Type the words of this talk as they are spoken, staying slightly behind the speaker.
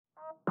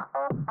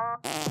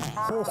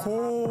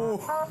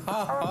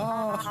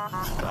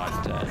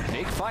But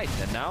big fight,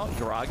 and now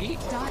Yuragi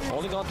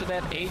holding on to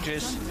that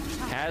Aegis,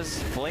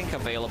 has Blink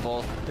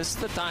available. This is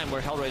the time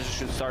where HellRaisers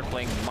should start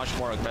playing much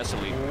more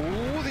aggressively.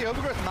 Ooh, the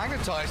Overgrowth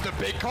magnetized, the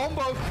big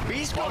combo.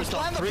 BeastCoast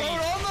land the phone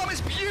on them,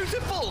 it's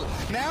beautiful!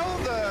 Now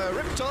the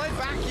Riptide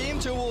back in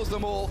towards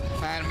them all,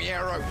 and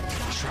Miero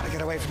trying to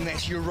get away from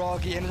this.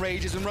 Yuragi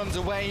enrages and runs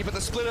away, but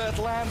the Split Earth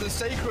lands and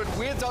Sacred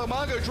with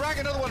Darmago drag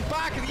another one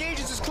back, and the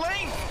Aegis is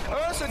clean!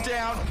 Ursa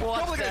down,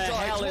 What the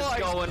hell is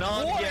going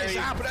on What here? is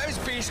happening? It's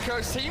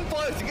BeastCoast team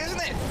fighting,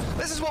 isn't it?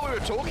 This is what we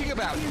were talking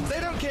about. They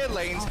don't care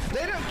lanes,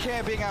 they don't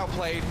care being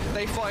outplayed.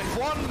 They find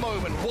one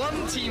moment,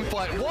 one team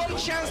fight, one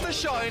chance to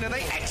shine, and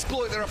they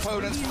exploit their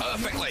opponents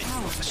perfectly.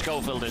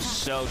 Schofield is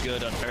so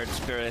good on Earth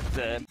Spirit.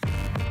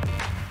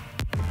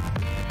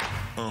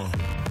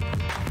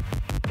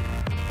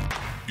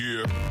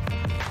 Yeah.